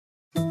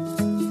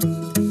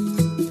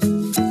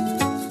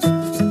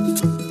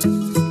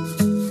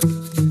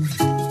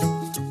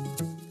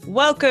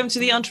Welcome to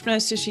the Entrepreneur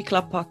Sushi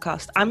Club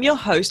podcast. I'm your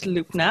host,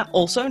 Lupna,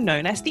 also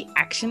known as the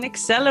Action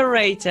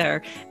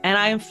Accelerator, and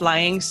I am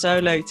flying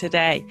solo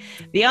today.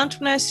 The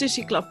Entrepreneur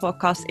Sushi Club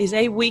podcast is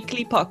a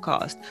weekly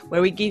podcast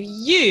where we give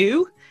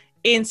you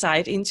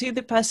insight into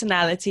the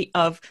personality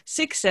of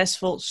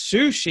successful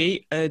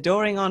sushi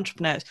adoring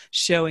entrepreneurs,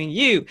 showing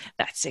you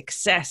that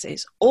success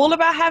is all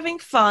about having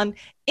fun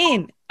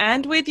in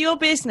and with your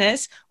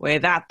business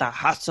without the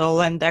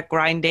hustle and the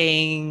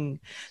grinding.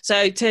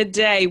 So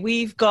today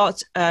we've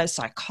got a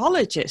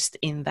psychologist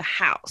in the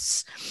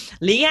house.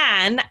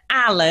 Leanne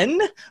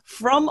Allen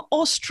from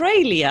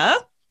Australia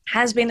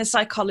has been a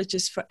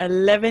psychologist for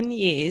 11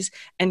 years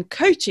and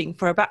coaching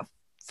for about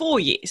 4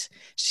 years.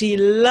 She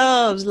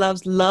loves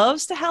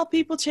to help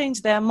people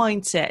change their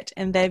mindset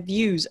and their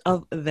views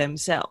of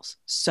themselves.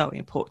 So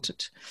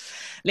important.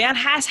 Leanne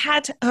has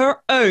had her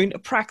own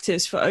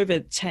practice for over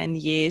 10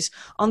 years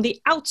on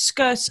the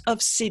outskirts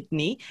of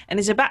Sydney and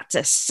is about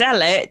to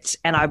sell it.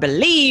 And I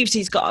believe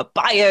she's got a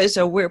buyer,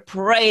 so we're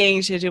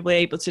praying she'll be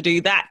able to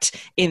do that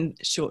in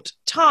short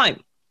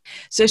time,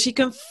 so she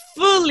can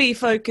fully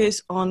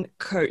focus on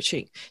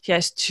coaching. She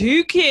has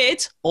 2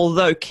 kids,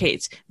 although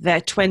kids,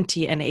 they're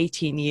 20 and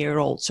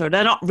 18-year-old, so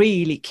they're not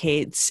really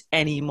kids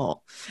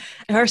anymore.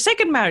 Her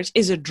second marriage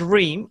is a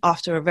dream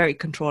after a very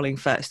controlling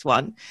first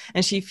one,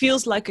 and she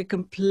feels like a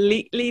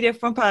completely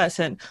different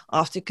person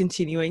after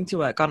continuing to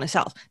work on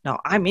herself. Now,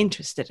 I'm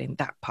interested in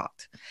that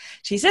part.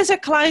 She says her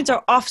clients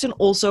are often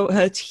also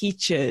her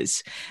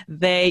teachers.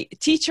 They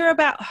teach her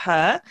about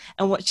her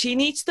and what she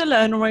needs to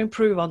learn or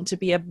improve on to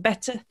be a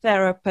better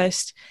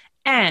therapist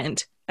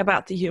and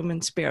about the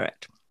human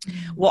spirit.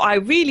 What I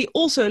really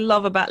also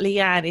love about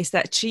Leanne is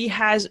that she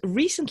has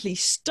recently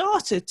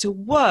started to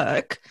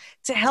work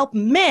to help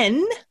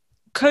men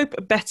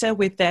cope better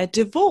with their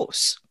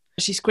divorce.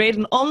 She's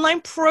created an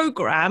online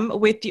program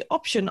with the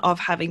option of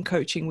having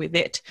coaching with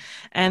it.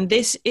 And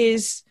this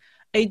is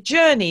a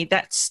journey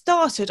that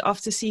started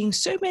after seeing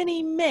so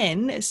many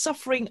men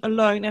suffering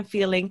alone and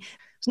feeling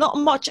there's not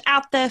much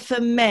out there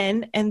for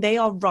men, and they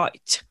are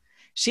right.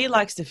 She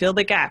likes to fill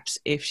the gaps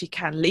if she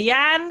can.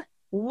 Leanne,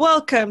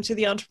 welcome to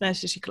the Entrepreneur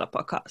Sushi Club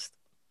podcast.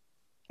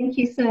 Thank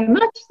you so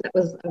much. That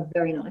was a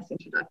very nice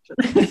introduction.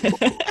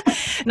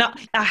 Now,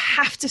 I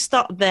have to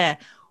start there.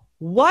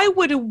 Why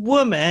would a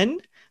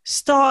woman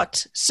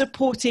start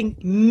supporting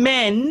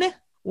men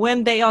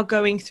when they are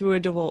going through a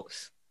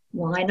divorce?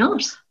 Why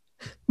not?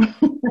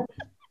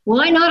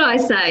 Why not, I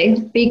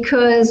say?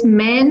 Because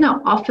men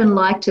often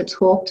like to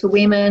talk to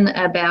women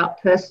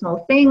about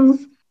personal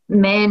things.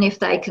 Men, if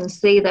they can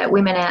see that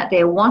women out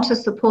there want to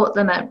support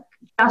them,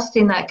 just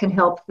in that can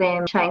help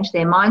them change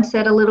their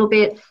mindset a little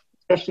bit,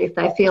 especially if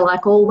they feel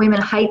like all women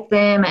hate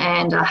them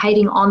and are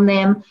hating on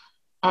them.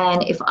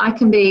 And if I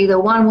can be the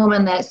one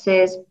woman that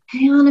says,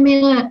 hang on a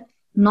minute,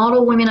 not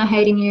all women are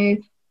hating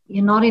you.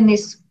 You're not in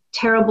this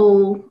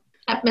terrible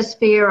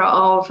atmosphere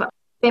of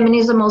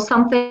feminism or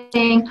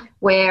something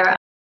where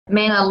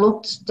men are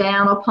looked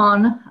down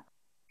upon.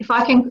 If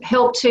I can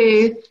help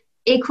to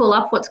equal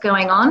up what's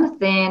going on,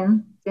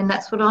 then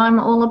that's what I'm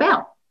all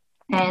about.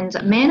 And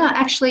men are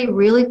actually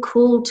really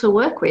cool to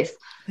work with,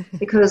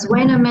 because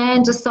when a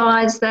man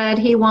decides that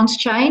he wants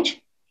change,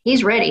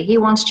 he's ready. He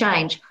wants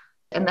change.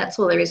 And that's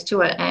all there is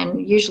to it.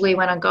 And usually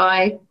when a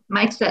guy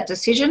makes that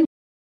decision,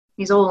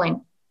 he's all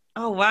in.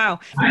 Oh, wow.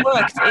 I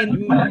worked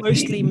in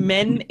mostly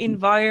men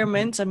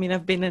environments. I mean,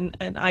 I've been an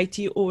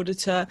IT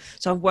auditor,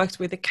 so I've worked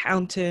with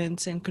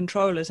accountants and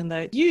controllers, and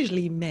they're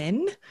usually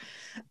men.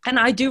 And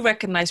I do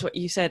recognize what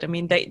you said. I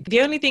mean,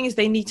 the only thing is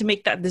they need to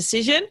make that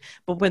decision,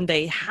 but when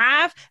they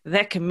have,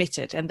 they're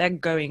committed and they're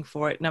going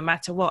for it no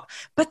matter what.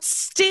 But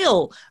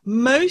still,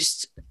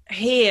 most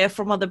hear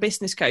from other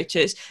business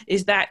coaches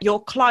is that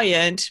your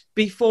client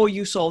before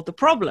you solve the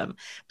problem.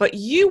 But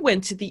you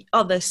went to the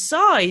other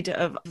side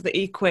of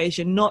the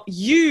equation, not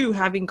you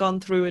having gone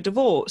through a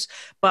divorce,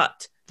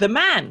 but the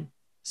man,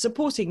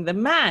 supporting the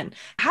man.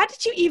 How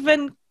did you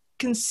even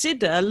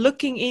consider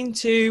looking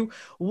into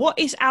what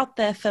is out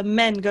there for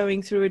men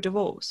going through a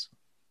divorce?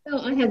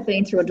 Well, I have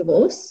been through a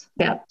divorce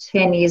about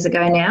 10 years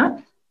ago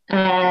now,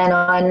 and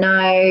I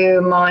know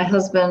my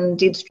husband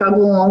did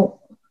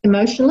struggle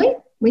emotionally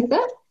with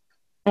that,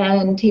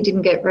 and he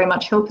didn't get very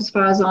much help as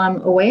far as I'm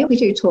aware. We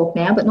do talk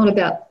now, but not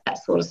about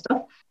that sort of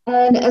stuff.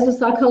 And as a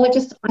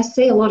psychologist, I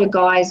see a lot of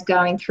guys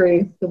going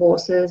through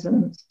divorces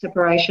and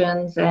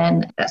separations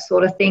and that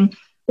sort of thing.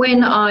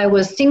 When I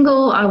was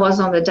single, I was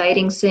on the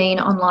dating scene,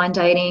 online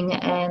dating,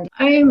 and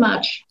so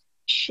much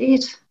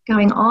shit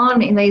going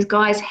on in these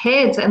guys'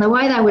 heads and the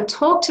way they would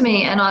talk to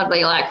me, and I'd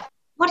be like,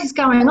 what is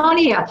going on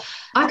here?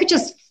 I could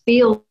just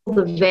feel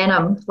the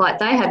venom, like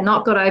they had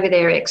not got over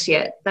their ex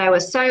yet. They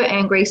were so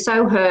angry,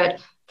 so hurt,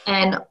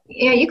 and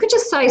you could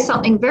just say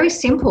something very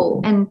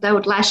simple and they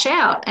would lash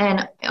out,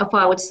 and if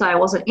I would say I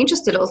wasn't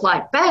interested, it was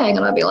like bang,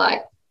 and I'd be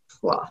like,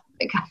 well,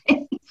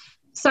 okay.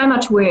 So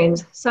much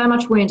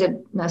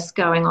woundedness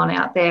going on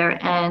out there.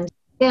 And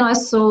then I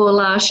saw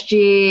last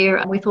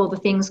year with all the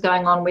things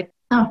going on with,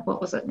 what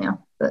was it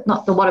now?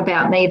 Not the What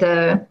About Me,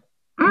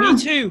 Me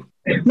too.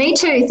 Me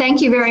too.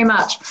 Thank you very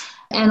much.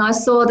 And I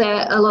saw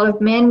that a lot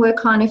of men were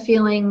kind of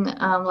feeling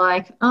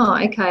like, oh,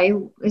 okay,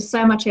 there's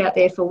so much out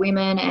there for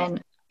women.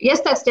 And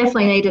yes, that's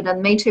definitely needed.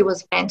 And Me Too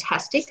was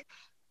fantastic.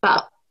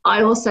 But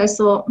I also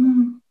saw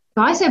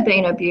guys have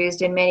been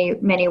abused in many,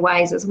 many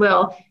ways as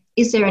well.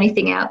 Is there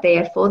anything out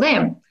there for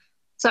them?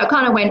 So it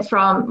kind of went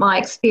from my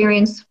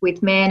experience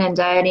with men and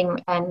dating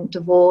and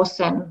divorce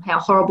and how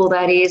horrible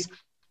that is.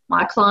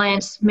 My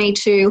clients, Me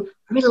Too,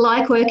 I really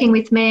like working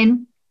with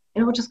men.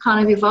 It all just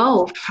kind of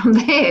evolved from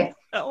there.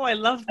 Oh, I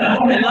love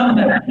that. I love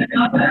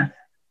that.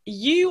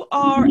 You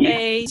are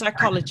a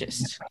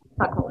psychologist.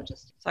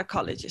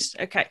 Psychologist.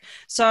 Okay.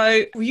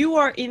 So you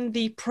are in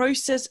the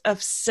process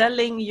of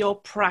selling your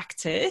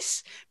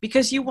practice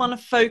because you want to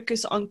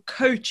focus on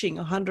coaching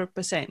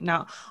 100%.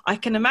 Now, I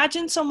can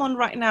imagine someone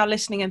right now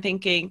listening and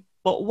thinking,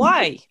 but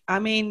why? I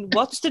mean,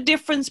 what's the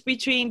difference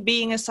between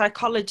being a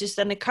psychologist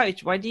and a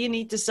coach? Why do you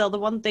need to sell the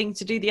one thing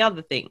to do the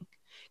other thing?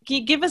 Can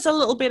you give us a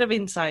little bit of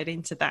insight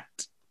into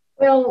that?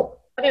 Well,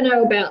 I don't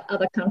know about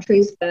other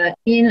countries, but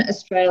in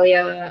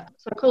Australia,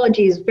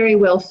 psychology is very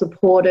well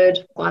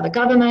supported by the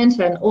government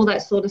and all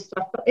that sort of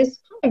stuff. But there's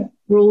kind of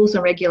rules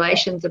and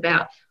regulations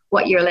about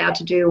what you're allowed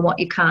to do and what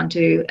you can't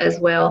do as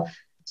well.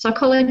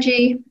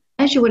 Psychology,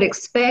 as you would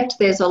expect,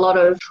 there's a lot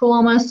of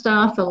trauma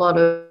stuff, a lot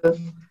of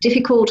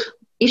difficult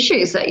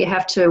issues that you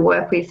have to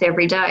work with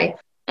every day.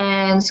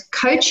 And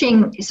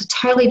coaching is a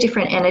totally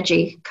different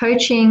energy.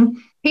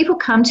 Coaching, people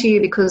come to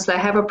you because they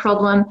have a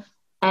problem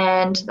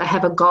and they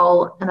have a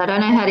goal and they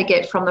don't know how to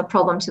get from the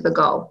problem to the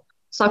goal.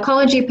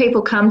 Psychology,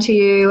 people come to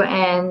you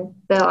and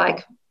they're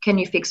like, can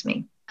you fix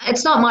me?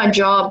 It's not my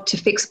job to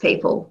fix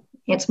people.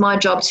 It's my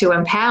job to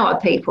empower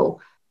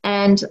people.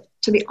 And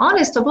to be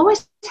honest, I've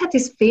always had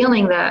this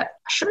feeling that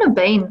I shouldn't have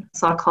been a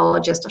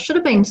psychologist. I should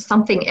have been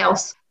something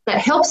else that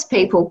helps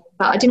people,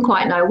 but I didn't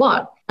quite know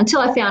what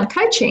until I found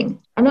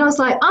coaching. And then I was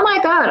like, oh my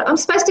God, I'm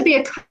supposed to be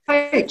a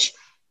coach.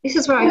 This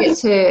is where I get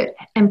to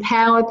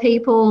empower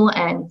people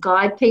and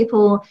guide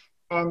people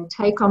and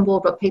take on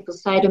board what people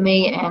say to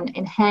me and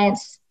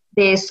enhance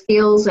their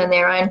skills and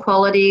their own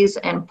qualities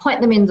and point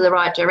them in the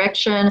right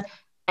direction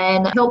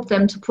and help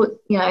them to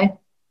put,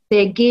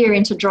 their gear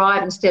into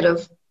drive instead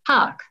of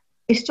park.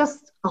 It's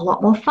just a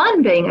lot more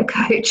fun being a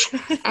coach.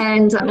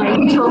 And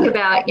you talk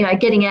about,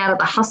 getting out of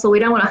the hustle. We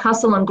don't want to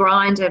hustle and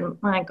grind.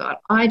 And my God,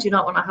 I do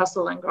not want to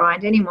hustle and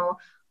grind anymore.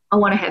 I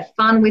want to have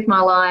fun with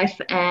my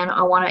life and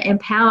I want to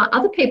empower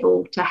other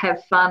people to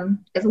have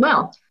fun as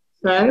well.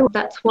 So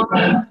that's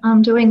why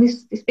I'm doing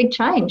this big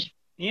change.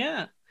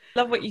 Yeah.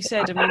 Love what you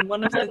said. I mean,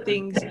 one of the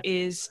things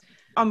is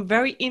I'm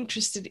very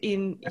interested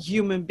in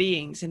human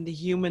beings, in the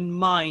human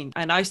mind.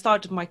 And I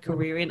started my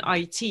career in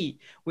IT,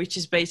 which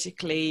is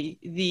basically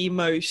the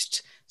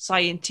most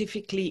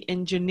scientifically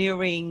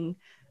engineering,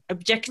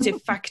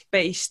 objective,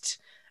 fact-based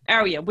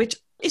area, which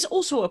is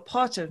also a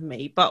part of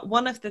me. But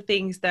one of the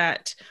things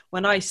that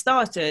when I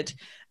started,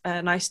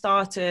 and I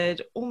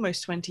started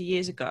almost 20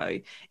 years ago,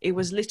 it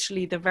was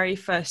literally the very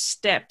first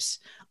steps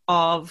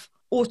of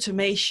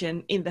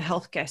automation in the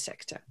healthcare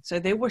sector. So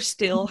they were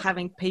still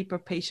having paper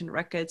patient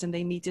records and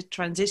they needed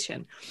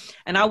transition.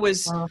 And I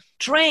was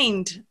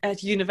trained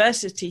at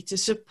university to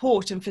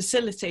support and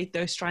facilitate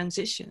those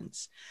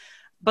transitions.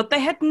 But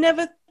they had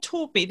never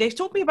taught me. They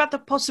taught me about the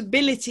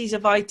possibilities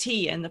of IT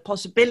and the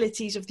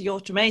possibilities of the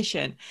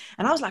automation.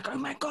 And I was like, oh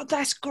my God,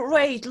 that's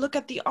great. Look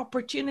at the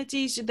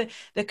opportunities.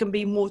 There can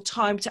be more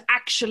time to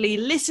actually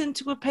listen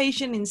to a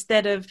patient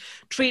instead of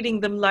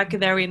treating them like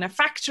they're in a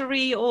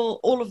factory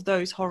or all of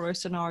those horror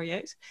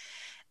scenarios.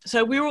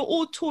 So we were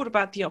all taught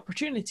about the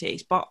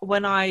opportunities. But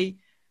when I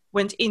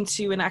went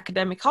into an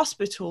academic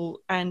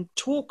hospital and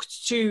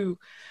talked to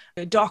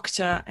a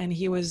doctor, and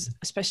he was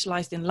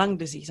specialized in lung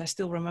disease. I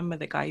still remember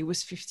the guy. He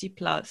was 50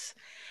 plus.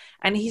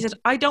 And he said,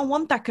 I don't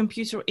want that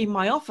computer in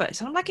my office.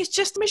 And I'm like, it's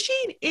just a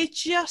machine.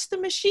 It's just a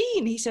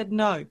machine. He said,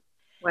 no.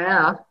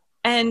 Wow.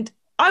 And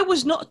I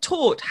was not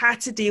taught how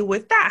to deal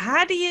with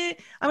that.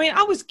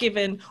 I was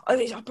given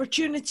these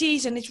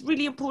opportunities, and it's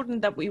really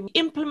important that we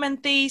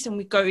implement these and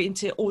we go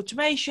into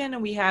automation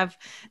and we have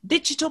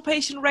digital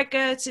patient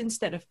records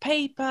instead of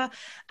paper.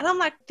 And I'm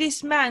like,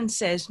 this man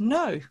says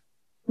no.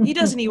 He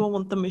doesn't even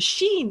want the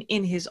machine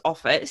in his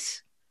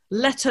office,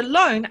 let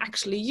alone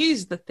actually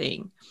use the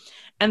thing.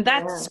 And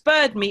that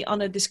spurred me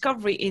on a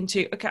discovery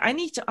into, okay, I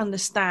need to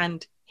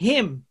understand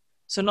him.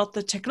 So not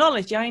the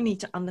technology. I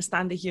need to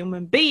understand the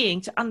human being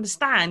to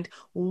understand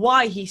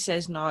why he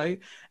says no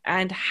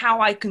and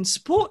how I can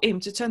support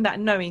him to turn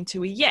that no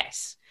into a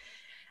yes.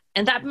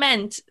 And that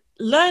meant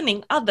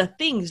learning other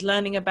things,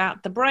 learning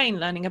about the brain,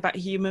 learning about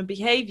human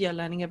behavior,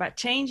 learning about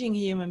changing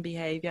human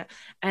behavior.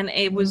 And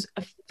it was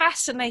a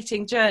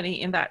fascinating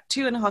journey in that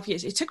 2.5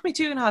 years. It took me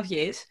 2.5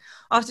 years.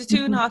 After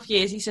 2.5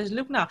 years, he says,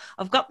 look, now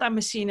I've got that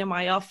machine in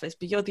my office,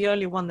 but you're the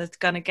only one that's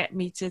going to get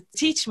me to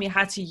teach me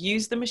how to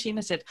use the machine.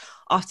 I said,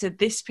 after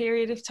this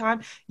period of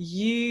time,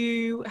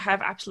 you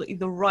have absolutely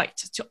the right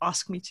to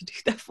ask me to do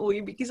that for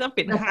you because I've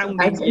been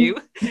hounding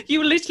you. You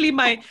were literally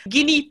my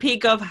guinea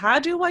pig of how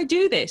do I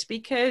do this?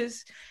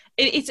 Because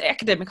it's an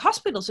academic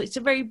hospital, so it's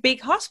a very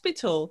big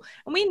hospital,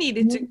 and we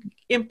needed to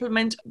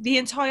implement the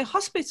entire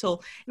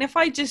hospital. And if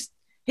I just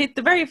hit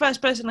the very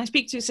first person I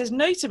speak to who says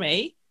no to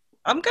me,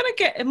 I'm going to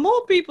get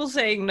more people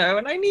saying no,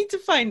 and I need to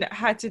find out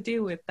how to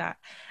deal with that.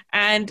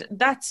 And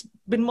that's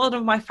been one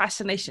of my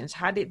fascinations,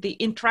 the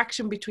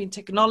interaction between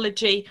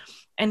technology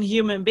and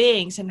human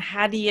beings, and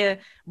how do you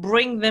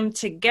bring them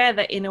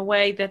together in a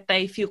way that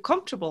they feel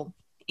comfortable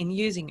in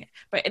using it.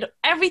 But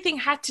everything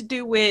had to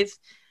do with,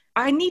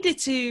 I needed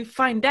to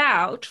find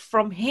out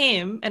from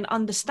him and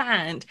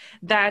understand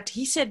that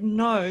he said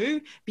no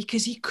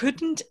because he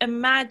couldn't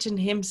imagine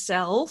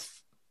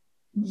himself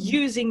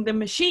using the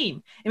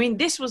machine. I mean,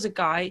 this was a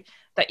guy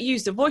that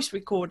used a voice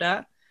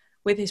recorder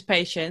with his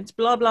patients,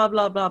 blah, blah,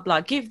 blah, blah, blah,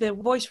 give the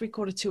voice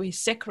recorder to his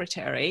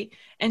secretary,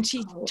 and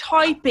she'd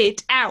type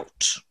it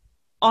out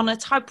on a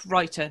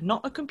typewriter,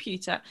 not a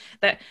computer.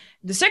 That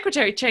the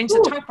secretary changed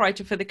the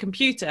typewriter for the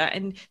computer,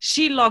 and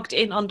she logged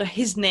in under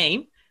his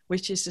name,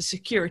 which is a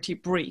security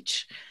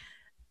breach,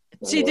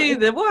 to do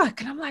the work.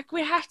 And I'm like,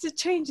 we have to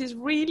change this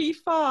really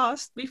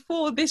fast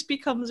before this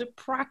becomes a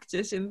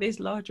practice in this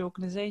large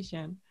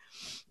organization.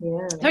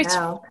 Yeah, so it's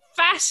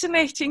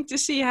fascinating to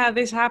see how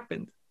this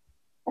happened.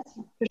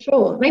 For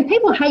sure. I mean,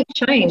 people hate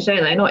change,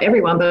 don't they? Not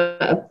everyone,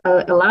 but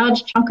a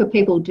large chunk of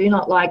people do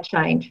not like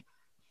change.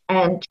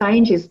 And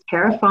change is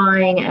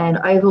terrifying and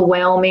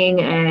overwhelming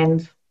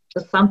and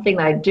just something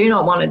they do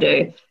not want to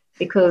do,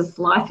 because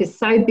life is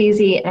so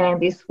busy,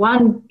 and this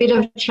one bit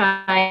of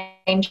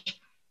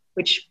change,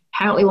 which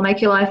apparently will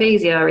make your life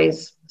easier,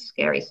 is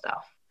scary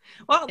stuff.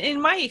 Well,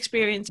 in my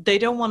experience, they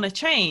don't want to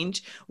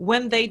change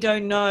when they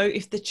don't know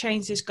if the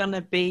change is going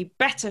to be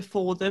better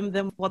for them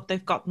than what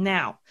they've got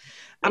now.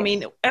 Yes. I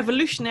mean,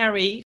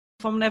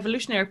 from an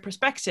evolutionary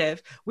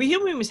perspective, we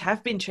humans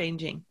have been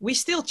changing. We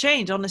still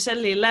change on a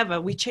cellular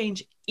level. We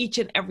change each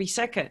and every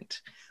second.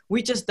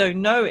 We just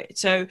don't know it.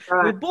 So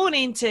we're born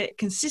into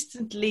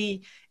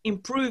consistently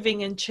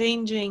improving and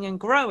changing and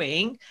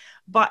growing.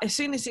 But as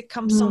soon as it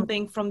comes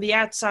something from the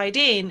outside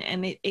in,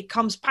 and it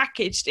comes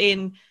packaged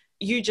in,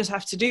 you just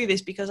have to do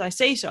this because I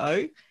say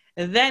so,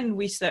 and then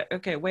we say,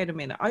 okay, wait a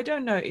minute, I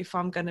don't know if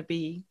I'm going to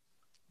be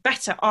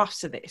better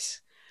after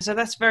this. So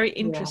that's very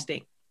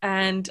interesting.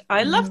 And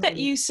I love that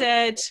you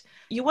said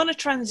you want to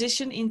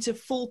transition into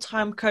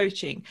full-time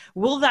coaching.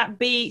 Will that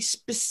be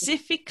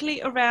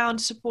specifically around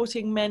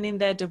supporting men in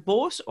their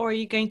divorce, or are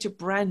you going to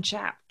branch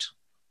out?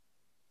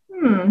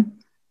 Yeah,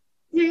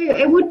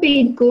 it would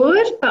be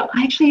good, but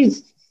I actually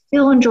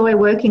still enjoy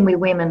working with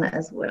women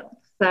as well.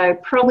 So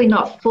probably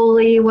not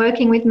fully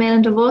working with men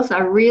in divorce. I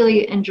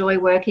really enjoy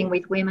working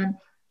with women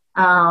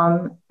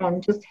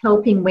and just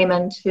helping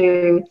women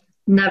to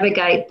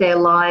navigate their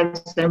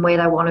lives and where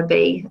they want to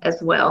be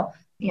as well.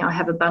 You know, I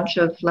have a bunch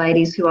of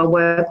ladies who I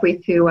work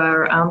with who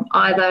are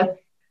either,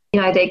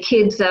 their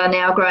kids are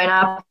now grown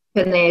up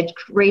and they're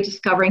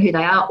rediscovering who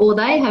they are, or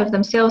they have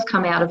themselves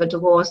come out of a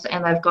divorce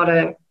and they've got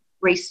to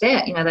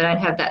reset. They don't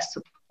have that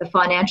the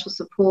financial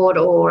support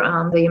or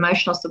the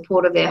emotional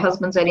support of their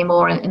husbands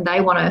anymore, and they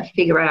want to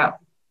figure out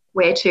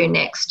where to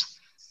next.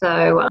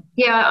 So,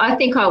 I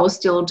think I will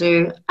still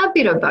do a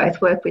bit of both,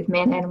 work with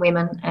men and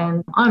women,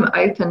 and I'm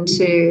open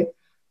to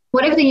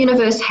whatever the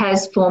universe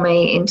has for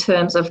me in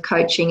terms of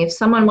coaching. If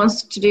someone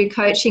wants to do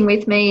coaching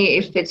with me,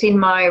 if it's in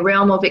my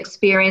realm of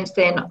experience,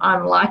 then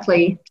I'm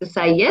likely to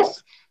say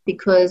yes,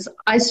 because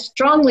I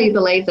strongly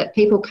believe that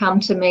people come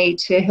to me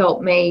to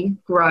help me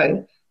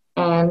grow,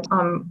 and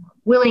I'm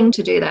willing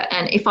to do that.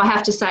 And if I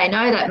have to say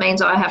no, that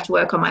means I have to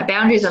work on my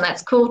boundaries, and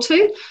that's cool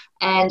too.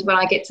 And when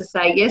I get to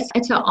say yes,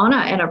 it's an honour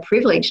and a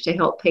privilege to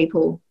help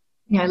people,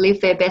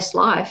 live their best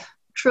life.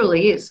 It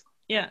truly is.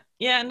 I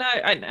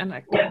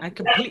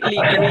completely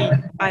agree.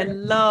 I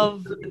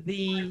love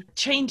the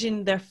change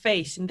in their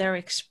face, in their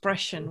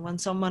expression, when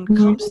someone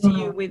comes to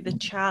you with a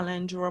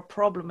challenge or a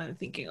problem and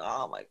thinking,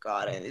 oh my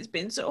God, it's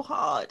been so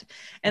hard.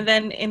 And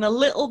then in a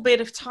little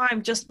bit of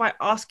time, just by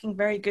asking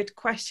very good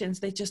questions,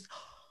 they just,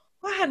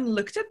 I hadn't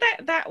looked at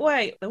that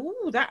way.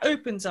 Ooh, that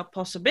opens up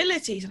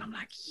possibilities. And I'm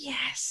like,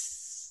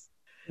 yes,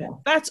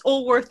 that's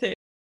all worth it.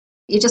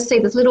 You just see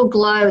this little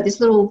glow, this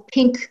little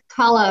pink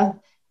colour.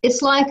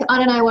 It's like, I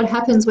don't know what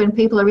happens when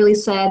people are really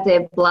sad,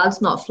 their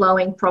blood's not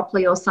flowing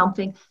properly or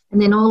something.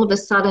 And then all of a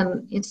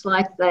sudden, it's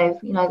like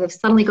they've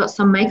suddenly got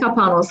some makeup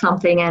on or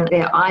something, and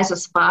their eyes are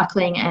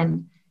sparkling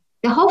and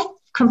their whole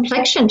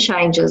complexion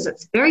changes.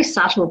 It's very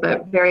subtle,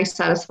 but very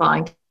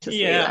satisfying to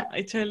see that.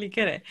 I totally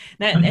get it.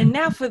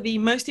 Now for the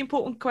most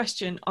important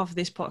question of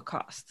this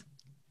podcast.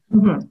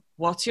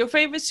 What's your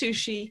favorite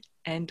sushi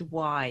and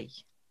why?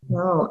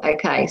 Oh,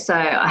 okay. So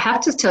I have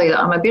to tell you that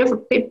I'm a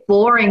bit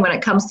boring when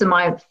it comes to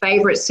my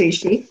favourite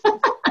sushi, but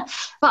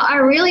I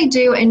really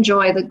do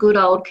enjoy the good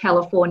old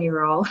California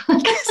roll.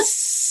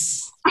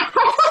 Yes.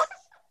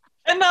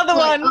 Another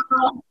one.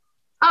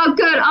 Oh,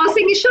 good. I was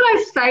thinking, should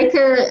I fake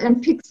it and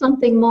pick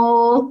something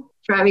more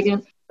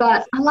extravagant?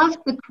 But I love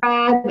the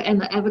crab and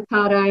the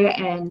avocado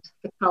and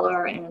the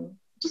colour, and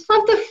just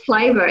love the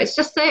flavour. It's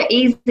just so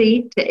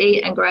easy to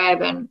eat and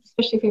grab, and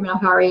especially if you're in a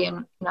hurry,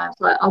 and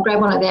it's like I'll grab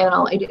one of them and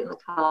I'll eat it in the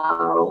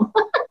car. Or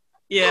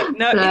Yeah,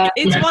 no, so,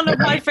 it's one of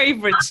my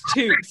favorites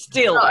too,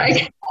 still.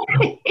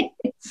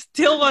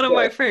 Still one of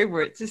my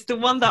favorites. It's the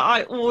one that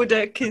I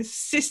order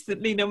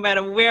consistently no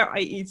matter where I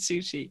eat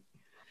sushi.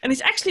 And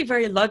it's actually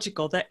very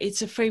logical that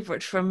it's a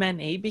favorite for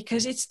many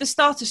because it's the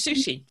start of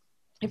sushi.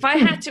 If I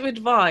had to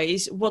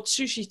advise what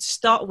sushi to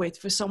start with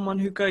for someone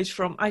who goes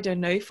from, I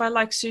don't know, if I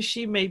like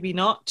sushi, maybe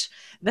not,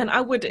 then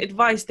I would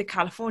advise the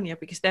California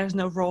because there's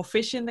no raw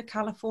fish in the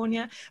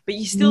California, but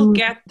you still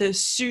get the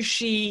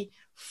sushi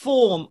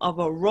form of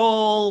a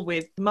roll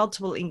with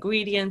multiple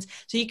ingredients.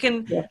 So you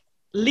can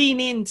lean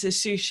into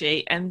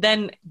sushi and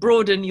then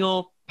broaden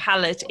your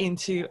palate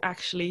into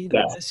actually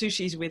the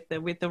sushis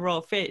with the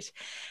raw fish.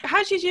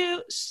 How did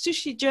your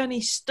sushi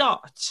journey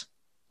start?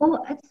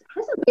 Well, it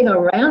hasn't been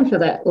around for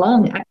that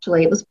long,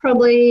 actually. It was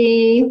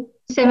probably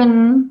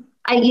 7,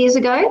 8 years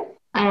ago.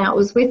 And it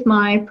was with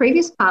my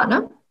previous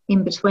partner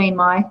in between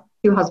my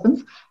 2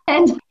 husbands.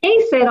 And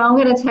he said, I'm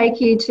going to take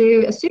you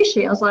to a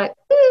sushi. I was like,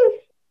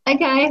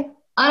 okay,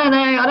 I don't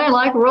know. I don't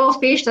like raw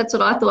fish. That's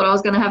what I thought I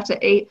was going to have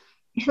to eat.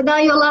 He said, no,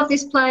 you'll love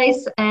this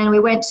place. And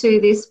we went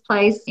to this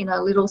place in a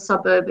little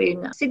suburb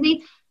in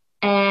Sydney.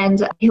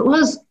 And it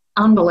was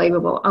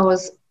unbelievable. I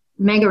was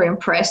mega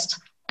impressed.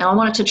 And I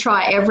wanted to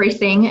try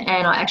everything,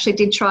 and I actually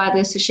did try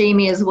the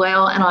sashimi as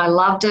well, and I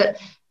loved it.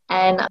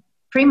 And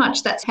pretty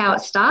much that's how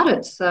it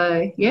started.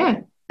 So,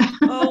 yeah.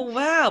 Oh,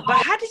 wow. But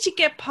how did you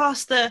get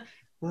past the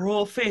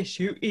raw fish?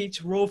 Who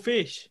eats raw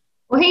fish?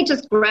 Well, he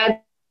just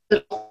grabbed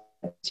the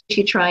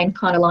sushi train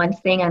kind of line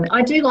thing. And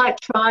I do like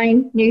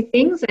trying new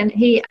things, and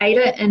he ate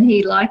it and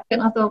he liked it.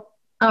 And I thought,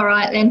 all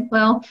right then,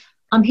 well,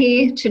 I'm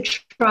here to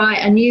try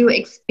a new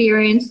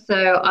experience.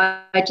 So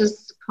I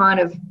just kind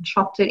of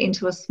chopped it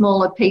into a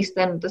smaller piece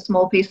than the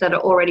small piece that it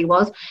already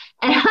was.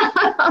 And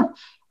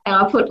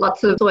I put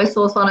lots of soy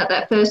sauce on it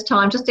that first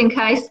time just in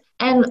case.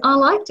 And I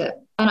liked it.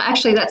 And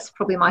actually, that's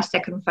probably my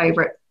second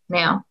favourite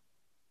now.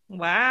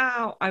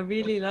 Wow, I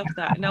really love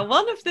that. Now,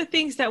 one of the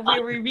things that we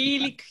were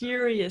really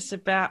curious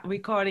about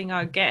regarding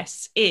our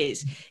guests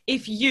is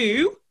if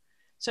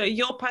so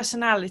your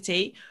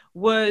personality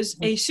was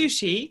a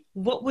sushi,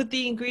 what would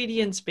the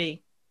ingredients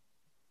be?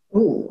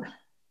 Ooh,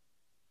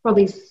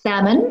 probably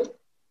salmon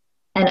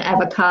and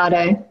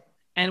avocado.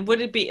 And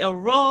would it be a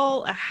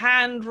roll, a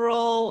hand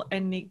roll, a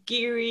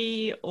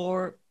nigiri,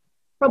 or?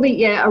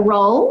 Probably, a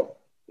roll.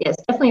 Yes,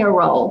 definitely a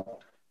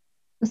roll.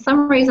 For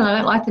some reason, I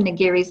don't like the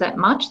nigiris that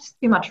much. There's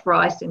too much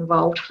rice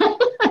involved.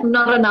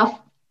 Not enough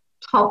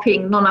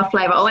topping, not enough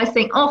flavour. I always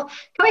think, can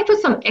we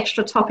put some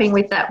extra topping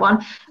with that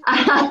one?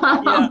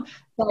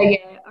 So,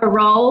 a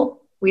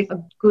roll with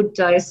a good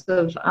dose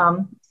of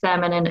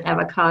salmon and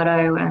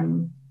avocado.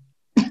 And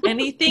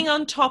anything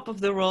on top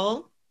of the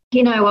roll?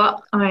 You know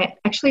what? I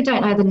actually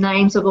don't know the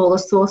names of all the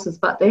sauces,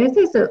 but there's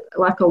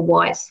like a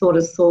white sort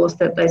of sauce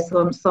that they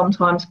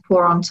sometimes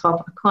pour on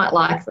top. I quite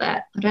like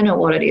that. I don't know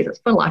what it is. It's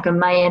kind of like a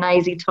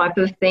mayonnaise-y type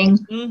of thing.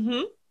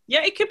 Mm-hmm.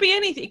 Yeah, it could be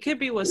anything. It could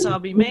be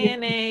wasabi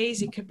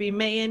mayonnaise. It could be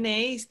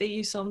mayonnaise. They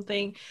use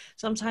something.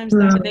 Sometimes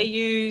they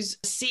use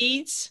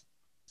seeds.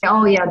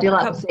 Oh, yeah, I do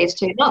like the seeds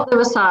too. Not the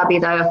wasabi,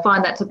 though. I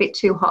find that's a bit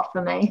too hot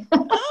for me.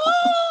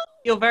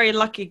 You're very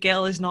lucky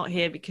Gail is not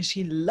here because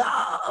she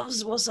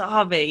loves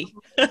wasabi.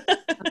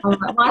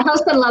 My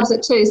husband loves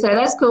it too, so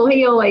that's cool.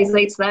 He always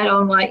eats that.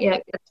 I'm like, yeah,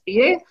 that's for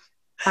you.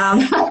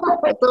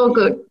 It's all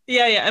good.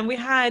 Yeah. And we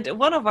had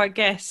one of our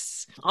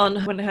guests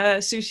on when her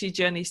sushi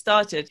journey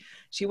started.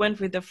 She went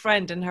with a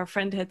friend, and her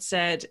friend had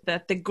said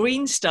that the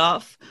green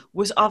stuff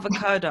was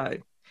avocado,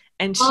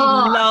 and she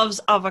loves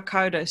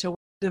avocado. So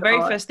the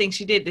very first thing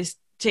she did is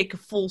take a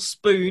full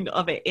spoon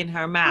of it in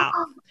her mouth.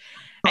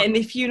 And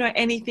if you know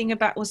anything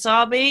about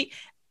wasabi,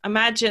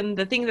 imagine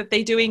the thing that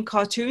they do in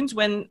cartoons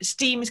when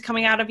steam is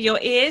coming out of your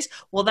ears.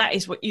 Well, that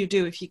is what you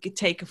do if you could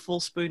take a full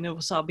spoon of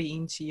wasabi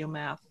into your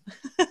mouth.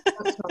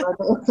 That's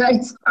horrible.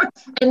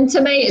 And to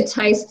me, it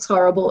tastes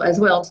horrible as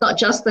well. It's not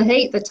just the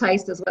heat, the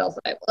taste as well.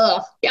 So,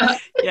 yeah.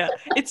 Yeah,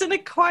 it's an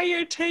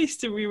acquired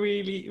taste, to be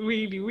really,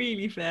 really,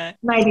 really fair.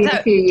 Maybe in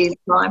a few years'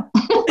 time.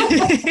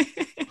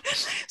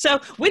 So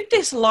with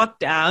this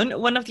lockdown,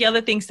 one of the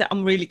other things that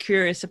I'm really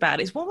curious about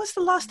is when was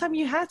the last time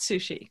you had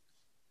sushi?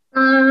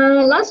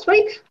 Last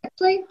week,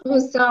 actually. I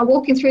was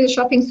walking through the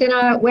shopping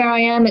centre where I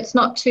am. It's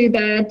not too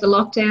bad. The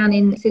lockdown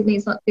in Sydney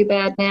is not too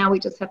bad now. We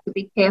just have to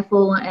be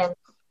careful and,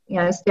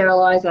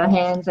 sterilise our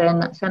hands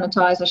and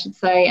sanitise, I should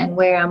say, and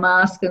wear our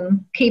mask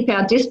and keep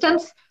our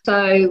distance.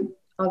 So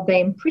I've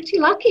been pretty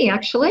lucky,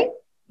 actually.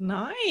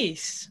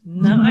 Nice.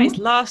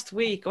 Last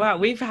week, wow,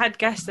 we've had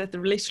guests that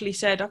literally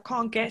said, I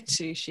can't get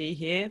sushi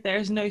here.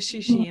 There's no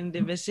sushi in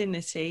the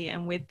vicinity.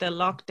 And with the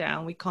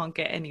lockdown, we can't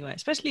get anywhere,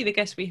 especially the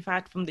guests we've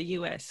had from the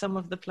US. Some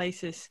of the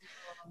places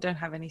don't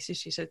have any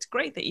sushi. So it's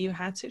great that you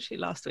had sushi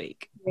last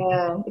week.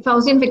 Yeah. If I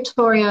was in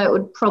Victoria, it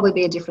would probably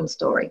be a different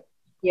story.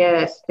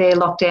 Yes, their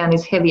lockdown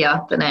is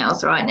heavier than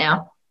ours right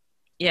now.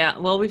 Yeah,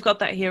 well, we've got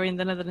that here in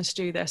the Netherlands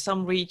too. There are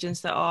some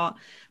regions that are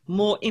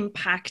more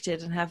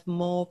impacted and have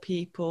more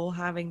people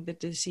having the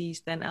disease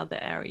than other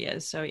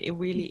areas. So it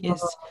really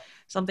is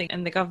something,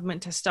 and the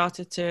government has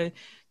started to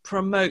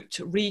promote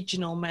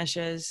regional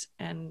measures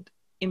and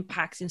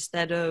impacts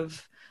instead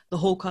of the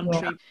whole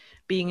country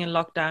being in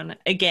lockdown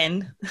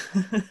again.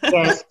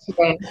 Yes,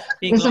 yeah.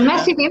 There's a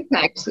massive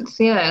impact. It's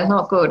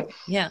not good.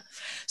 Yeah.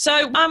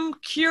 So I'm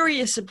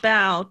curious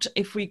about,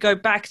 if we go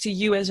back to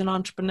you as an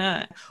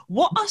entrepreneur,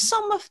 what are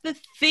some of the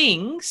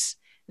things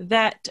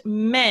that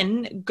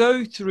men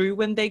go through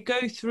when they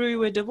go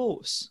through a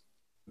divorce?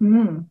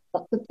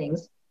 Lots of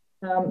things.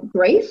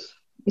 Grief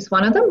is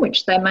one of them,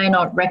 which they may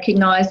not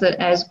recognise it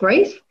as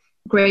grief.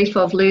 Grief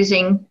of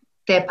losing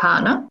their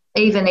partner.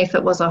 Even if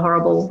it was a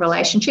horrible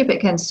relationship, it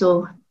can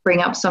still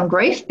bring up some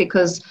grief,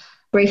 because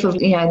grief of,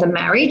 the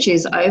marriage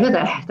is over.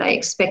 They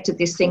expected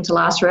this thing to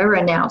last forever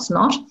and now it's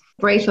not.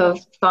 Grief of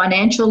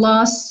financial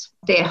loss,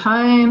 their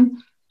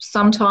home.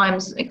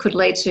 Sometimes it could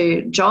lead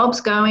to jobs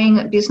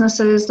going,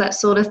 businesses, that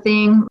sort of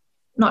thing.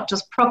 Not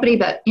just property,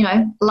 but,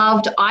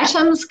 loved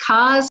items,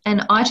 cars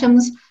and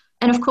items.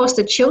 And of course,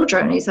 the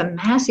children is a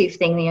massive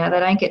thing. They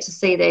don't get to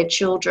see their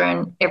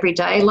children every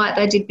day like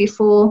they did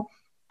before.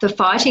 The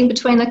fighting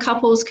between the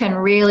couples can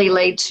really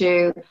lead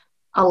to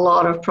a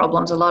lot of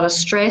problems, a lot of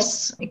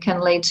stress. It can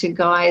lead to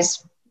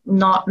guys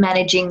not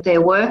managing their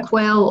work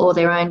well or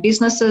their own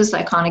businesses.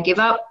 They kind of give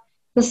up.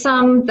 There's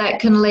some that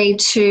can lead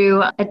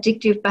to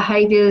addictive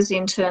behaviours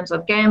in terms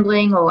of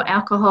gambling or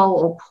alcohol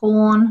or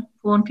porn.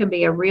 Porn can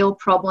be a real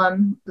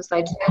problem because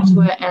they turn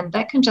to it, and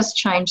that can just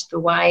change the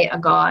way a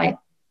guy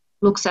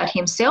looks at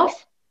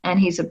himself and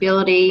his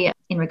ability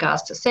in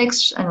regards to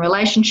sex and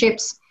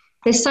relationships.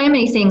 There's so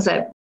many things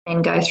that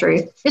men go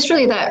through. There's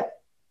really that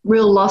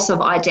real loss of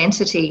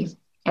identity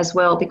as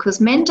well,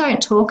 because men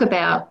don't talk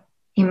about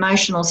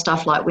emotional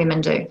stuff like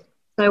women do.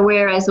 So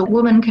whereas a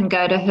woman can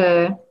go to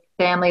her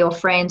family or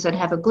friends and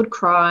have a good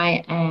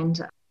cry and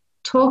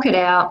talk it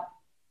out,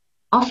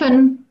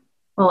 often,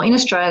 well, in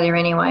Australia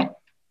anyway,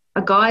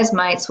 a guy's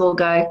mates will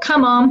go,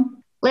 come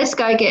on, let's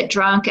go get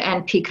drunk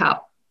and pick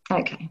up.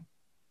 Okay.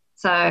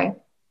 So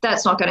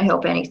that's not going to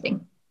help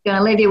anything. Going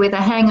to leave you with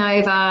a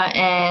hangover,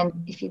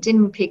 and if you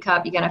didn't pick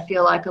up, you're going to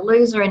feel like a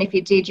loser, and if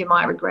you did, you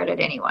might regret it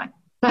anyway.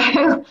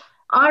 So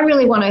I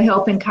really want to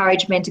help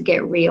encourage men to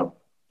get real.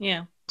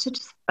 Yeah. To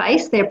just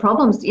face their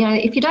problems.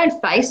 If you don't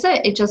face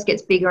it, it just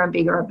gets bigger and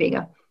bigger and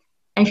bigger.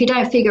 And if you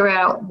don't figure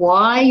out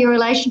why your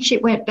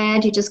relationship went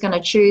bad, you're just going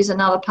to choose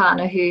another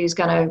partner who's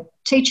going to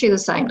teach you the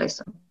same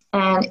lesson.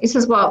 And this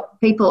is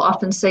what people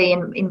often see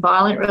in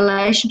violent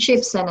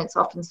relationships, and it's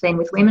often seen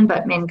with women,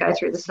 but men go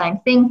through the same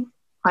thing.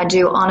 I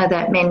do honour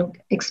that men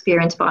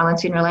experience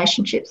violence in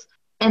relationships,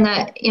 and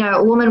that,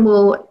 a woman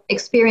will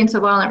experience a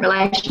violent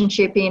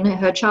relationship in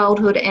her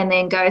childhood and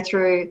then go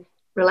through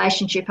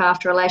relationship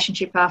after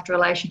relationship after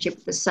relationship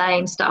with the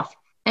same stuff.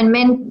 And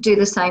men do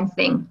the same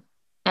thing.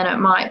 And it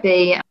might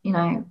be,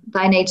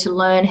 they need to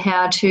learn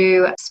how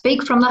to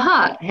speak from the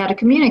heart, how to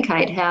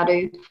communicate, how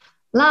to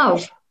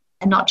love,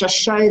 and not just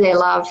show their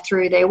love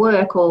through their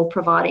work or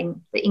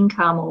providing the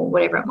income or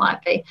whatever it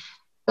might be.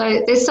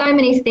 So there's so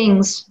many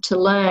things to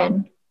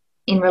learn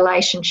in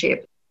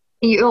relationship.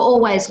 You're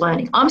always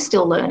learning. I'm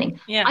still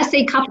learning. Yeah. I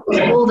see couples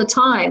all the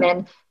time,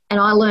 and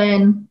I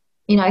learn,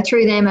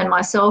 through them and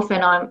myself,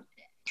 and I'm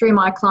through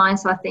my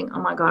clients. I think, oh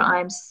my God, I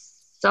am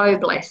so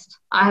blessed.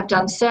 I have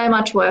done so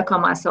much work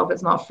on myself.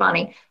 It's not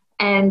funny.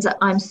 And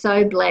I'm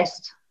so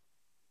blessed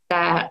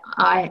that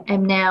I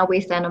am now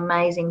with an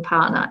amazing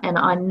partner, and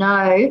I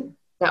know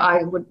that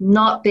I would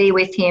not be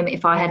with him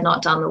if I had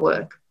not done the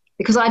work,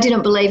 because I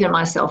didn't believe in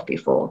myself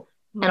before,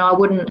 and I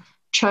wouldn't have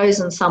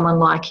chosen someone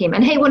like him,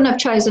 and he wouldn't have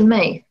chosen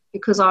me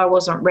because I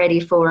wasn't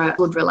ready for a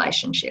good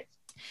relationship.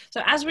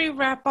 So as we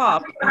wrap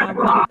up,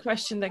 one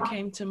question that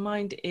came to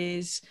mind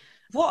is,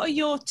 what are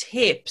your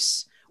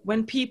tips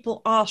when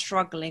people are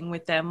struggling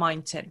with their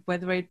mindset,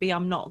 whether it be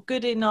I'm not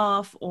good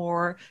enough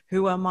or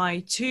who am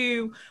I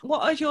to?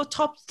 What are your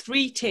top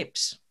 3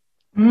 tips?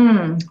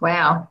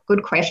 Wow,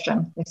 good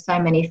question. There's so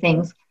many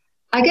things.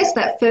 I guess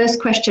that first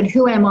question,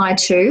 who am I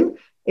to?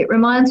 It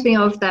reminds me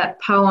of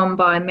that poem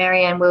by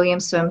Marianne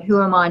Williamson,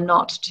 Who Am I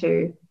Not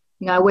To?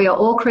 We are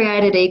all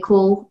created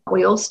equal.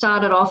 We all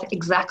started off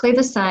exactly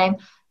the same,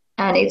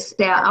 and it's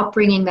our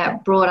upbringing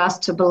that brought us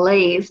to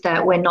believe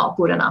that we're not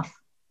good enough.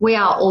 We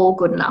are all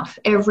good enough,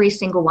 every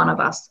single one of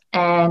us.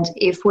 And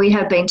if we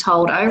have been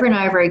told over and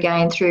over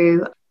again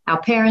through our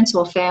parents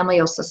or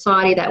family or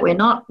society that we're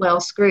not,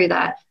 well, screw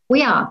that.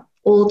 We are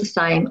all the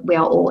same. We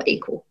are all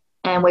equal,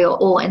 and we are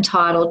all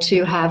entitled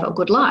to have a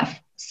good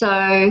life.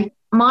 So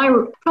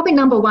my probably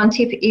number 1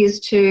 tip is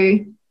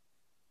to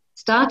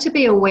start to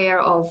be aware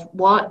of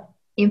what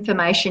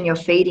information you're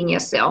feeding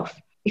yourself.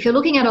 If you're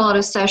looking at a lot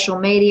of social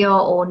media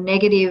or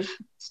negative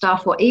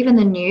stuff, or even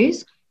the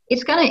news,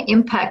 it's going to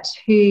impact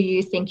who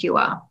you think you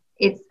are.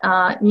 It's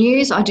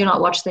news. I do not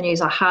watch the news.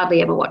 I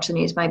hardly ever watch the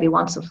news, maybe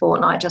once a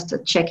fortnight, just to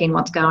check in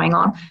what's going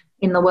on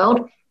in the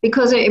world,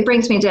 because it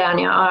brings me down.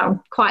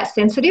 I'm quite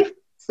sensitive,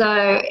 so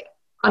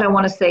I don't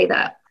want to see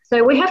that.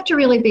 So we have to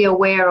really be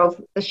aware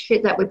of the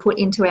shit that we put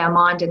into our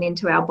mind and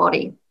into our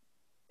body,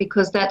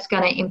 because that's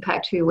going to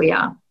impact who we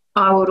are.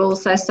 I would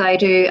also say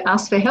to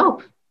ask for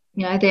help.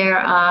 You know, there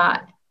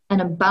are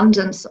an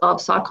abundance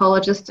of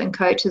psychologists and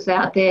coaches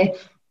out there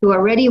who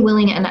are ready,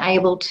 willing, and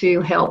able to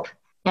help.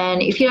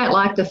 And if you don't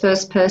like the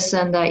first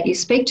person that you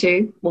speak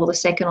to, or the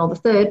second or the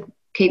third,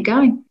 keep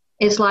going.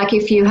 It's like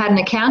if you had an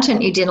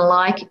accountant you didn't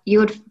like, you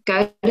would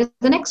go to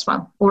the next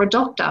one, or a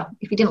doctor.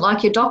 If you didn't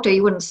like your doctor,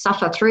 you wouldn't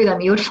suffer through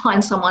them. You would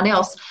find someone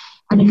else.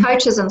 And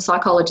coaches and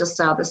psychologists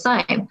are the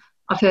same.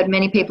 I've heard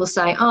many people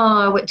say,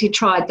 oh, you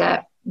tried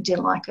that,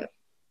 didn't like it.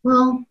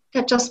 Well,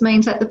 that just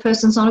means that the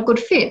person's not a good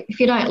fit.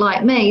 If you don't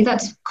like me,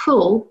 that's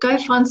cool. Go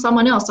find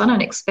someone else. I don't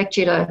expect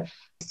you to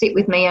sit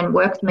with me and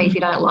work with me if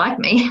you don't like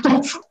me.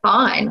 That's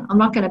fine. I'm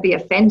not going to be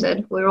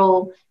offended. We're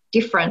all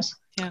different.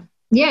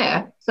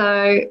 Yeah.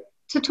 So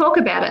to talk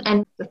about it.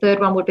 And the third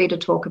one would be to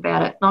talk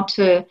about it, not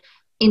to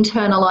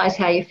internalize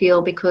how you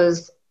feel,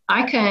 because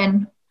I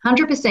can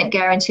 100%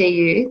 guarantee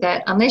you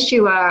that unless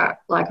you are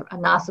like a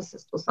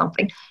narcissist or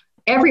something,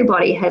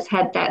 everybody has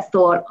had that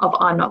thought of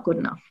I'm not good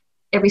enough,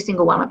 every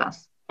single one of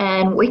us.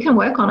 And we can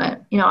work on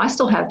it. You know, I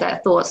still have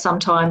that thought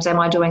sometimes. Am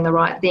I doing the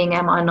right thing?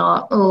 Am I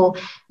not? Oh,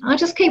 I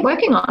just keep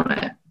working on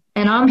it.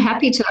 And I'm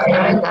happy to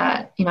know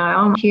that, you know,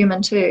 I'm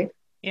human too.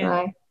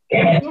 Yeah. So,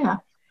 yeah.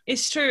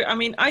 It's true. I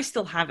mean, I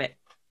still have it.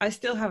 I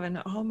still haven't,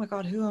 oh my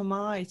God, who am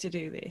I to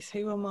do this?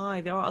 Who am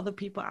I? There are other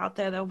people out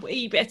there that are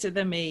way better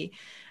than me.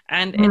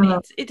 And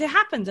it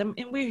happens. And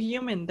we're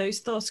human. Those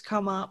thoughts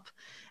come up.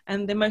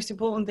 And the most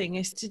important thing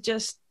is to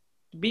just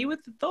be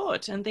with the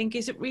thought and think,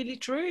 is it really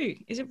true?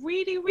 Is it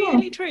really,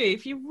 really true?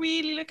 If you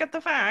really look at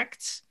the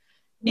facts,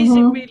 is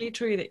it really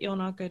true that you're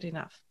not good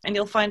enough? And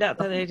you'll find out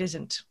that it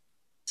isn't.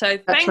 So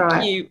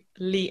thank you,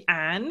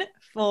 Leanne,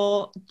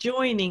 for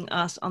joining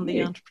us on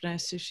the Entrepreneur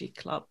Sushi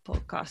Club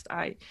podcast.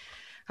 I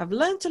have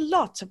learned a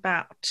lot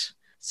about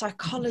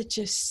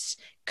psychologists,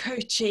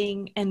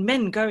 coaching, and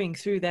men going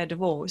through their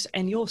divorce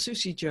and your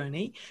sushi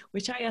journey,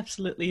 which I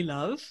absolutely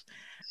love.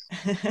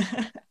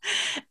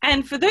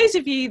 And for those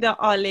of you that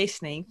are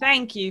listening,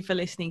 thank you for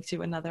listening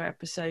to another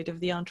episode of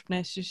the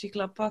Entrepreneur Sushi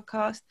Club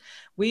podcast.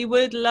 We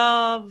would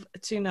love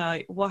to know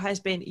what has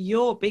been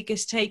your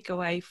biggest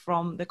takeaway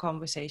from the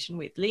conversation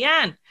with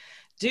Leanne.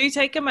 Do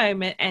take a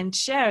moment and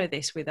share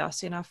this with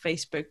us in our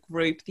Facebook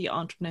group, the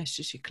Entrepreneur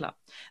Sushi Club.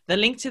 The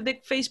link to the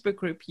Facebook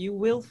group you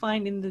will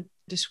find in the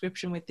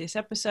description with this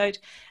episode.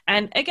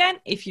 And again,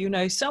 if you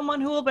know someone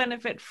who will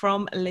benefit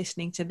from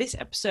listening to this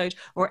episode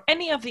or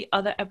any of the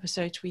other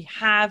episodes we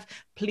have,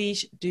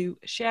 please do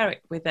share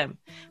it with them.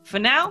 For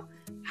now,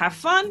 have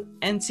fun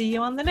and see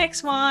you on the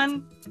next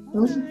one.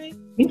 Bye.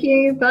 Thank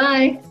you.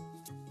 Bye.